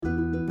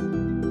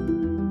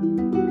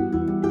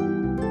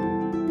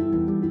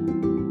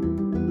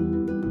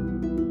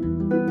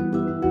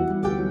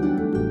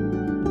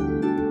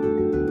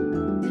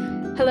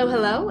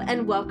Hello,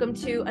 and welcome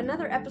to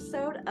another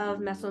episode of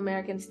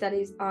Mesoamerican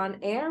Studies on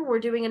Air. We're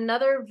doing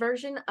another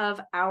version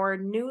of our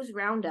news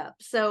roundup.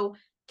 So,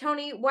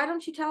 Tony, why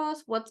don't you tell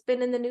us what's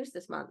been in the news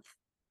this month?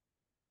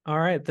 All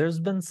right, there's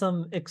been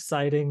some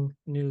exciting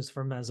news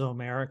for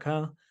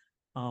Mesoamerica.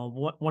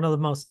 One of the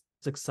most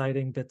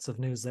exciting bits of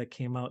news that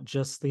came out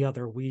just the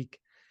other week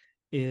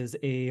is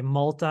a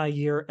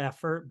multi-year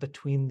effort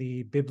between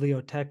the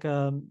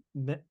Biblioteca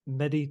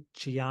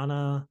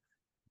Mediciana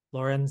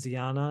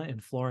Lorenziana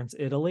in Florence,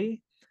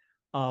 Italy,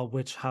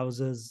 which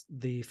houses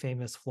the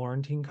famous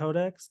Florentine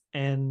Codex,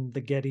 and the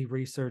Getty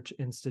Research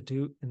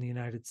Institute in the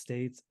United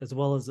States, as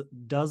well as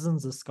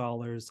dozens of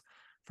scholars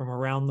from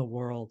around the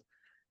world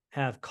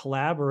have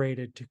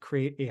collaborated to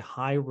create a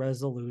high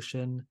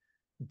resolution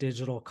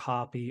digital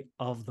copy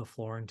of the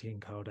Florentine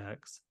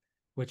Codex,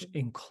 which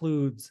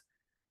includes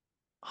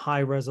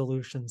high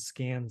resolution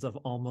scans of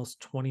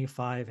almost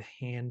 25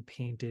 hand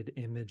painted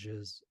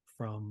images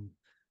from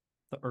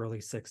the early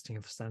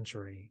 16th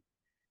century.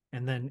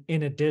 And then,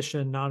 in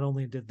addition, not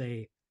only did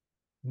they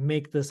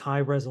make this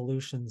high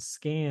resolution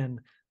scan,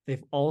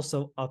 they've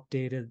also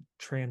updated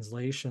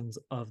translations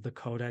of the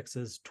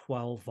codex's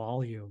 12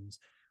 volumes,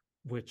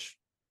 which,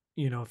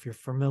 if you're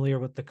familiar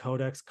with the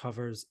codex,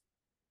 covers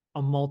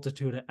a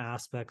multitude of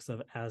aspects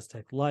of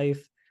Aztec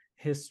life,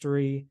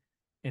 history,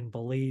 and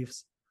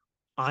beliefs.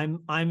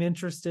 I'm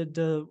interested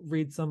to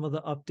read some of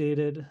the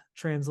updated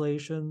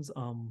translations.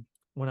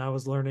 When I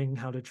was learning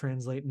how to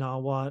translate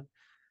Nahuatl,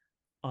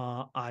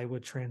 I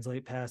would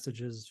translate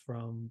passages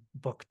from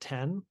Book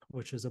 10,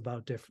 which is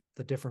about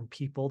the different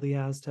people, the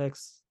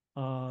Aztecs,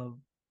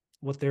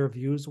 what their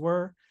views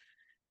were.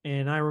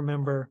 And I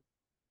remember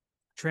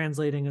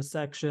translating a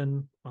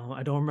section.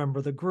 I don't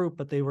remember the group,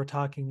 but they were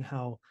talking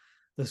how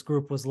this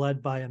group was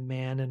led by a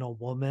man and a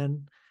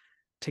woman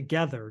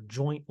together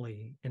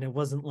jointly. And it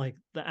wasn't like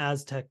the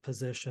Aztec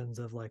positions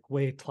of like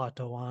Way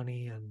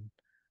Tlatoani and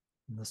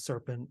the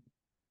serpent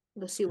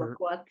The skirt.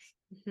 Siwakwat.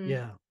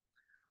 Yeah.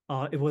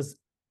 It was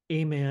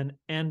a man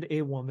and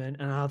a woman.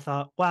 And I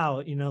thought,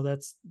 wow,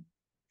 that's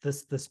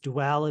this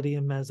duality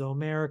in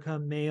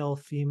Mesoamerica, male,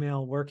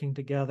 female working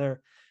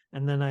together.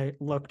 And then I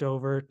looked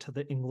over to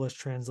the English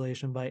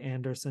translation by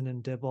Anderson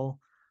and Dibble.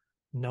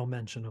 No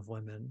mention of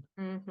women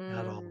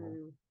at all.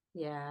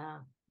 Yeah.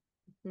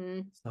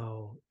 Mhm.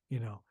 So,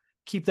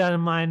 keep that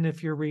in mind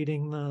if you're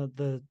reading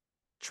the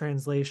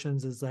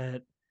translations, is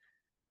that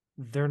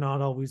they're not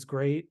always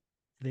great.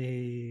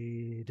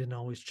 They didn't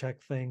always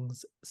check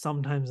things.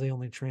 Sometimes they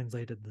only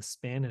translated the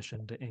Spanish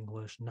into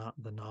English, not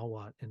the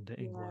Nahuatl into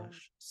Yeah.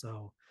 English.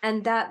 So,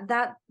 And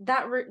that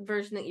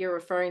version that you're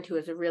referring to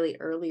is a really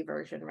early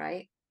version,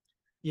 right?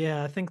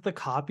 yeah, I think the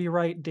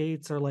copyright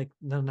dates are like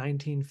the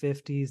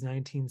 1950s,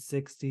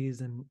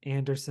 1960s, and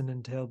Anderson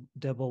and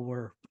Dibble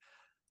were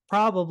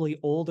probably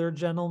older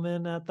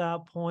gentlemen at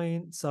that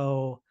point,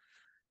 so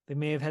they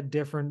may have had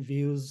different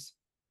views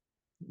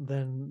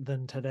than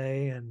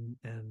today, and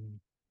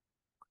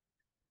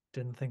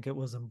didn't think it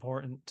was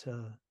important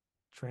to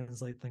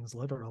translate things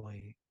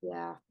literally.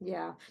 Yeah,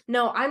 yeah.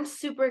 No, I'm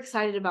super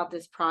excited about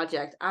this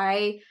project.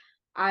 I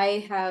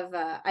have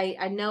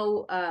I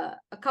know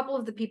a couple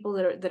of the people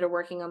that are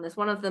working on this.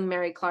 One of them,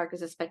 Mary Clark,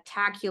 is a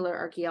spectacular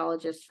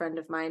archaeologist friend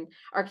of mine,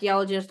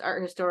 archaeologist,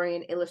 art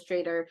historian,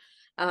 illustrator.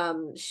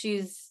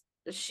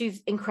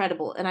 She's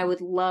incredible, and I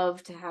would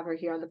love to have her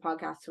here on the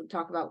podcast to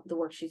talk about the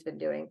work she's been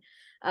doing.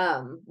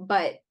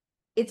 But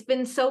it's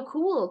been so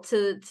cool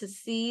to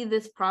see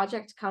this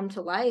project come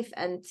to life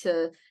and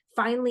to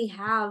finally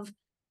have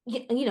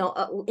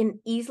an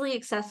easily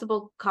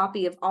accessible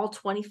copy of all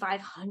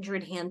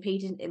 2,500 hand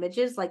painted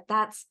images. Like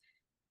that's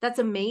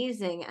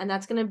amazing, and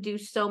that's going to do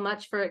so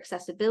much for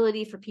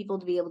accessibility for people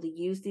to be able to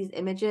use these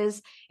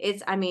images.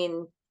 I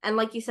mean, and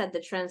like you said,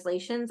 the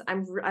translations.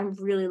 I'm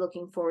really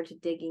looking forward to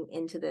digging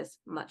into this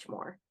much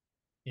more.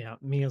 Yeah,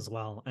 me as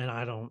well. And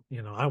I don't,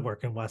 I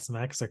work in West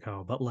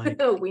Mexico, but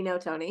like, We know,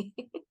 Tony.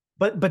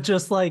 but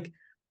just like,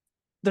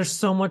 there's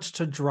so much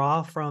to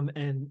draw from,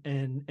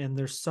 and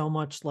there's so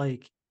much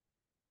like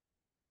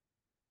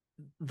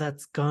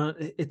that's gone.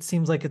 It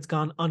seems like it's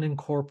gone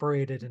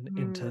unincorporated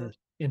Mm,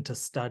 into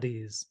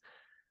studies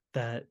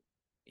that,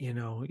 you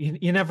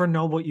never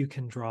know what you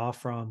can draw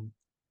from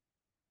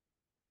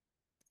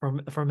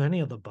any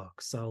of the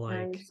books. So no,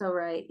 you're like, so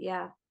right.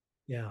 Yeah,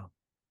 yeah,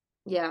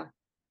 yeah.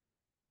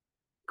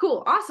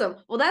 Cool, awesome.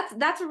 Well,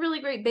 that's a really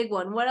great big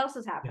one. What else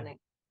is yeah. happening?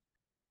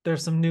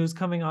 There's some news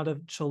coming out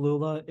of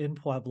Cholula in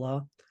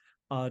Puebla,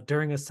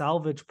 during a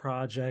salvage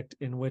project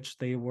in which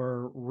they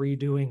were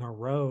redoing a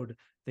road.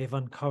 They've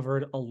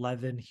uncovered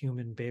 11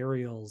 human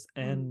burials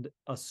Mm, and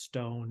a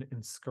stone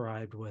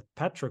inscribed with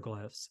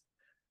petroglyphs.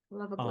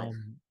 love a glyph.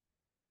 Um,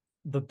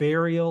 the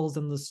burials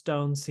and the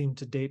stones seem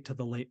to date to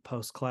the late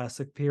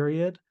post-classic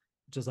period,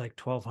 which is like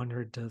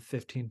 1200 to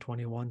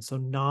 1521. So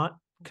not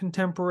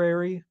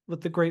contemporary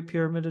with the Great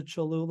Pyramid of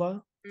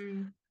Cholula.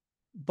 Mm,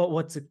 But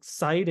what's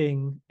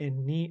exciting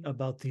and neat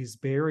about these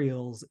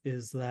burials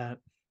is that,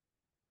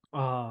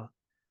 uh,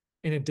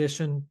 in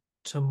addition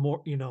to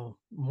more,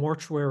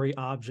 mortuary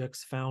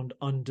objects found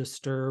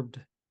undisturbed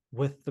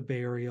with the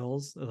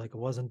burials. Like it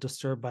wasn't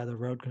disturbed by the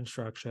road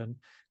construction,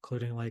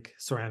 including like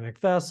ceramic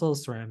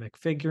vessels, ceramic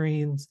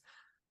figurines,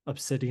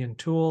 obsidian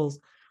tools.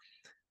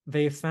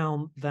 They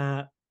found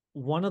that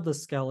one of the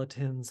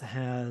skeletons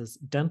has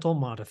dental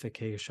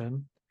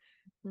modification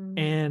Mm.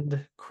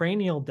 and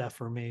cranial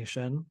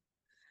deformation,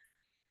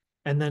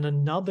 and then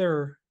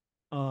another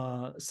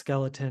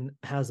skeleton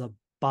has a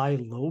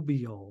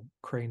bilobial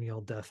cranial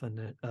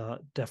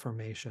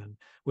deformation,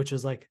 which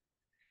is like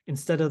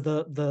instead of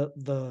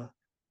the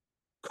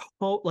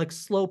like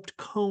sloped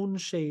cone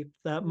shape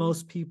that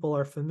most people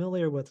are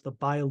familiar with, the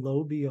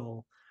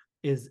bilobial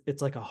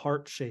it's like a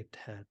heart shaped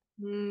head.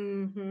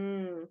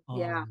 Mm-hmm.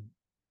 Yeah. Um,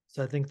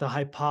 so I think the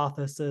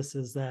hypothesis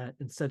is that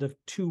instead of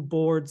two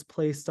boards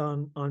placed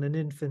on an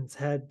infant's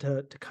head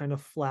to kind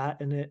of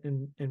flatten it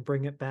and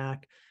bring it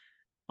back,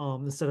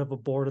 instead of a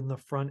board in the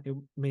front, it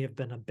may have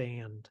been a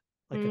band,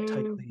 like a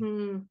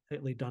Mm-hmm.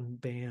 tightly done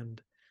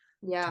band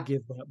to Yeah.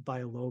 give that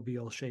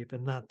bilobial shape.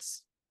 And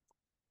that's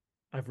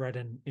I've read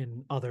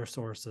in other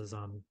sources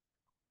on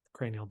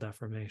cranial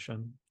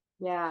deformation.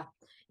 Yeah.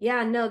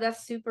 Yeah, no,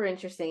 that's super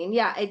interesting. And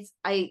yeah,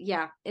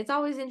 it's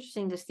always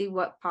interesting to see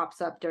what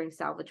pops up during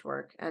salvage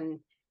work and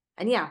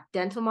yeah,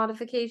 dental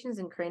modifications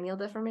and cranial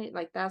deformation,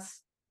 like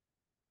it's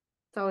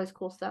always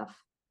cool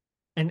stuff.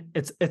 And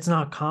it's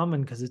not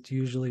common because it's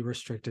usually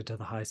restricted to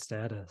the high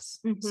status.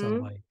 So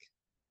Mhm. like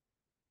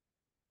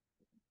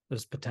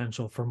there's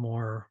potential for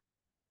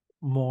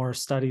more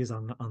studies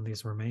on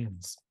these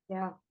remains.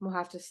 Yeah, we'll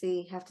have to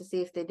see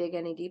if they dig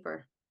any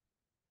deeper.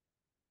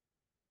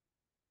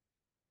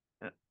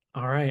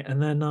 All right.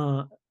 And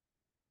then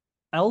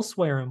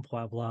elsewhere in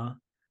Puebla,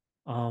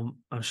 I'm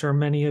sure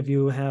many of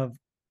you have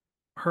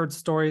heard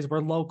stories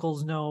where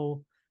locals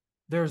know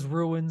there's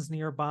ruins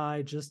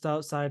nearby just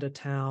outside of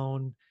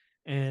town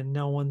and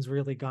no one's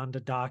really gone to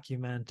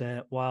document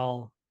it.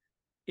 While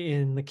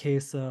in the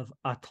case of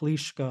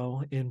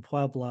Atlixco in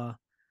Puebla,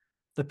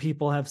 the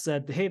people have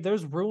said, hey,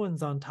 there's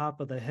ruins on top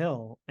of the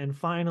hill. And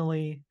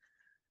finally,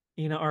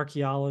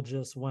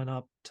 archaeologists went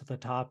up to the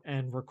top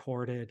and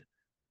recorded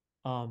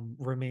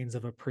remains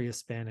of a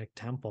pre-Hispanic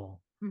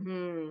temple.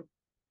 Mhm.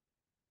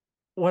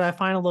 What I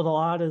find a little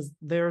odd is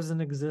there's an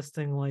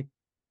existing like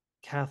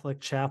Catholic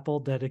chapel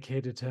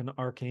dedicated to an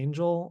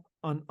archangel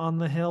on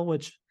the hill,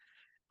 which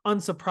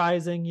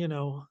unsurprising,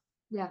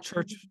 Yeah.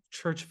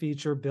 church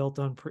feature built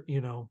on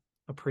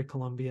a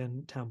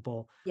pre-Columbian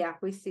temple. Yeah,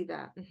 we see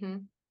that.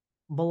 Mhm.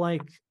 But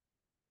like,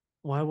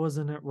 why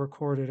wasn't it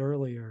recorded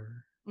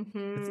earlier? It's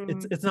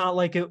Mhm. it's not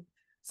like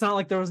it's not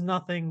like there was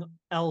nothing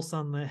else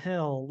on the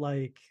hill.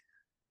 Like,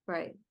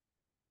 Right.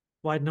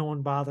 why'd no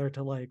one bother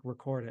to like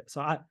record it?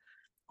 So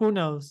who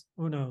knows?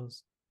 Who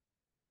knows?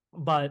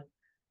 But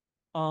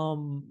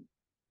um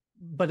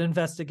but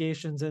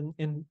investigations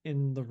in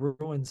the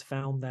ruins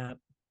found that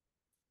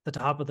the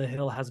top of the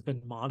hill has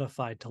been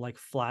modified to like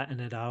flatten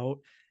it out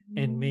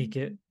and make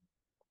it Mm.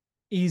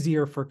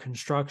 easier for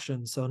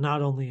construction. So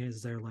not only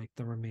is there like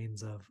the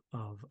remains of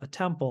a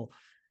temple,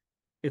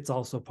 it's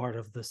also part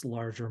of this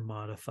larger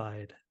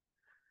modified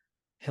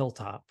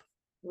hilltop.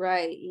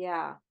 Right,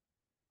 yeah.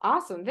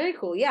 Awesome, very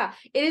cool. Yeah,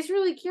 it is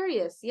really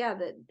curious. Yeah,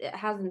 that it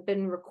hasn't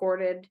been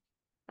recorded,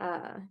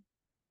 uh,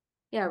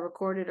 yeah,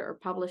 recorded or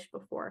published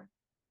before.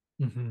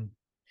 Hmm.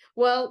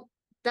 Well,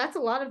 that's a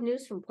lot of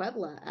news from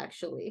Puebla,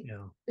 actually.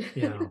 Yeah.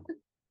 Yeah.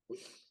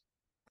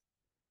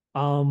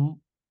 Um,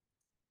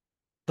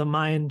 the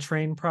Mayan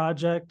train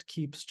project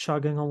keeps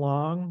chugging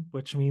along,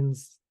 which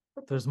means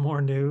there's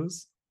more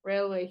news.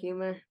 Railway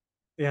humor.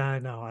 Yeah, I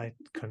know. I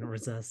couldn't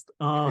resist.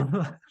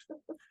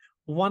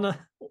 One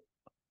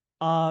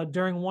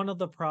during one of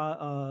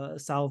the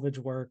salvage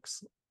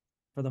works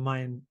for the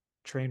Mayan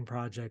train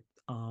project,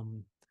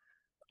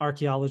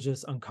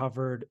 archaeologists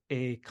uncovered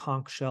a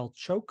conch shell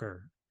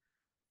choker,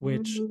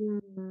 which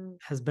Mm.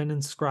 has been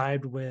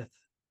inscribed with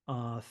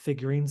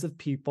figurines of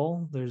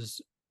people.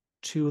 There's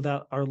two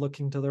that are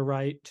looking to the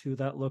right, two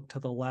that look to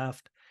the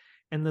left.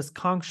 And this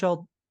conch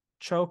shell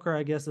choker,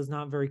 I guess, is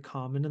not very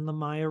common in the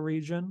Maya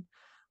region.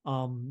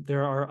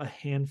 There are a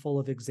handful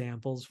of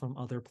examples from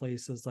other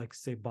places like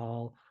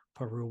Sebal,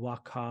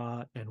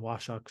 Paruwaka, and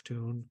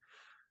Washaktun.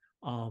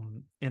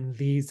 And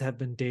these have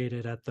been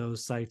dated at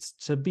those sites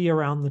to be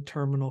around the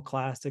terminal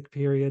classic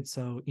period.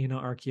 So,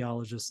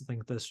 archaeologists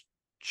think this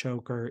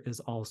choker is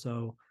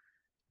also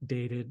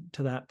dated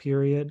to that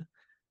period.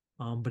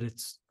 But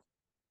it's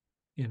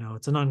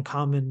an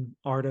uncommon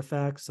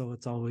artifact, so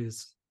it's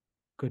always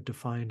good to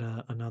find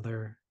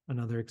another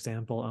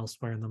example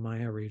elsewhere in the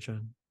Maya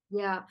region.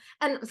 Yeah.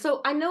 And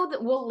so I know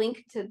that we'll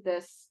link to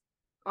this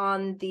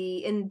on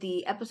the in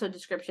the episode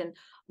description.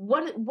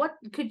 What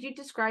could you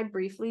describe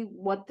briefly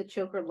what the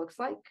choker looks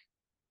like?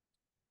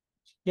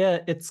 Yeah,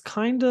 it's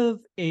kind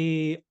of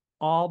a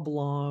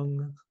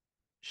oblong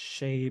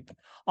shape,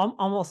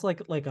 almost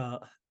like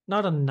a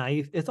not a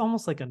knife. It's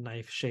almost like a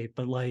knife shape,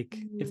 but like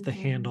if the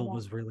handle Yeah.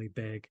 was really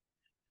big.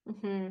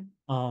 Hmm.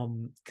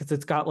 Because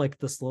it's got like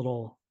this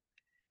little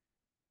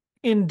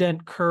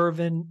indent curve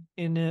in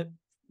it,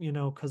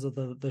 because of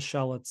the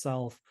shell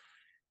itself.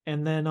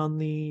 And then on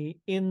the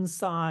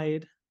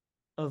inside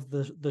of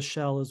the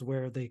shell is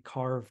where they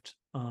carved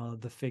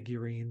the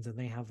figurines, and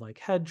they have like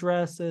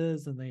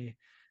headdresses, and they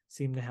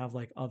seem to have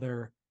like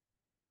other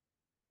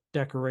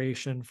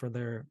decoration for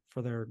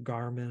their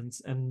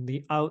garments, and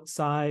the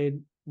outside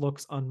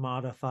looks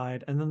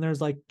unmodified, and then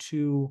there's like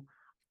two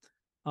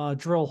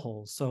drill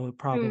holes, so it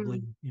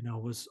probably,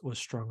 Mm. was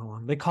strung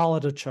along. They call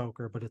it a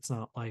choker, but it's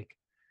not like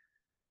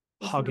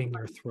It's not hugging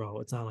your like, throat.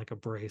 It's not like a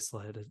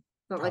bracelet. It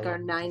not like our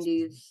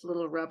probably just, 90s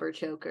little rubber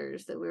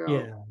chokers that we were all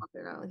yeah,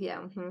 walking around with.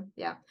 Yeah,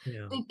 yeah.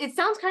 yeah, It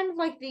sounds kind of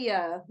like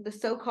the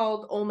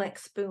so-called Olmec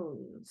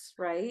spoons,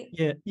 right?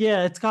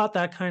 yeah. It's got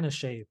that kind of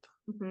shape.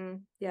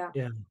 Yeah.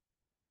 Yeah,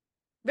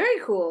 Very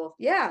cool.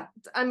 Yeah.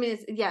 I mean,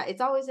 yeah,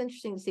 it's always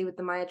interesting to see what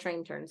the Maya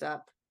train turns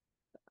up.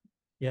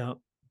 yeah.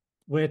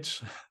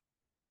 Which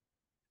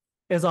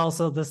is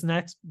also this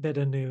next bit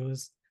of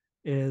news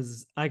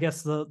is, I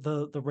guess,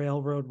 the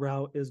railroad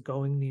route is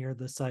going near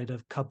the site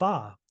of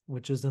Kaba,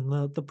 which is in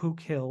the Pook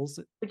Hills.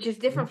 Which is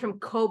different from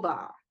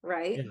Koba,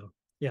 right? Yeah,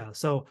 yeah.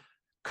 So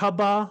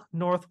Kaba,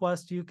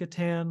 Northwest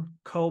Yucatan;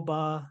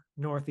 Koba,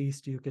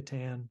 Northeast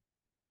Yucatan.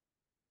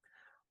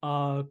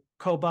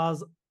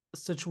 Koba's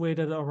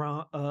situated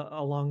around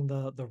along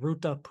the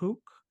Ruta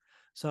Pook.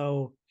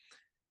 So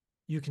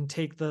you can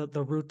take the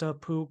Ruta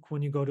Pook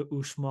when you go to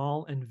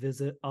Uxmal and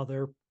visit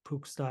other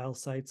Pook style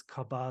sites.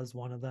 Kaba is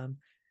one of them.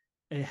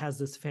 It has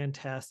this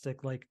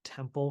fantastic like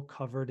temple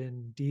covered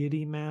in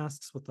deity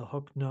masks with the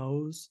hook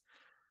nose.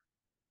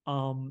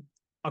 Um,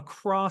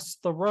 Across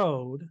the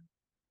road,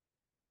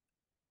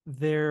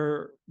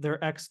 they're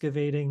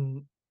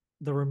excavating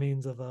the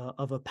remains of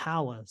a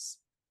palace.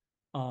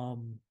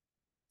 Um,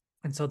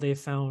 and so they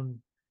found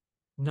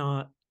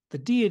not the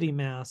deity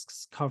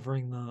masks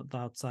covering the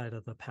outside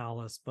of the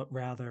palace, but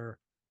rather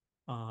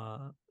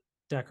uh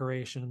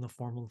decoration in the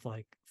form of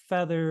like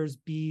feathers,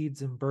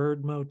 beads, and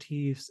bird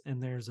motifs.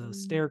 And there's a Mm.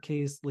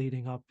 staircase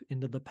leading up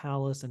into the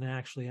palace, and it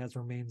actually has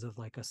remains of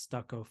like a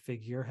stucco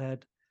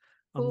figurehead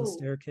on the Cool.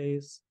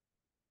 staircase.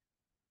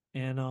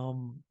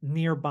 And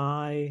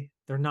nearby,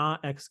 they're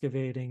not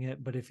excavating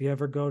it, but if you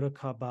ever go to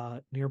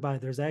Kaaba, nearby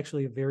there's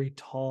actually a very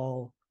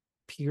tall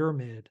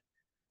pyramid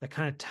that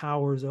kind of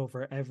towers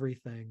over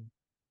everything.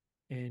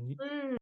 And Mm.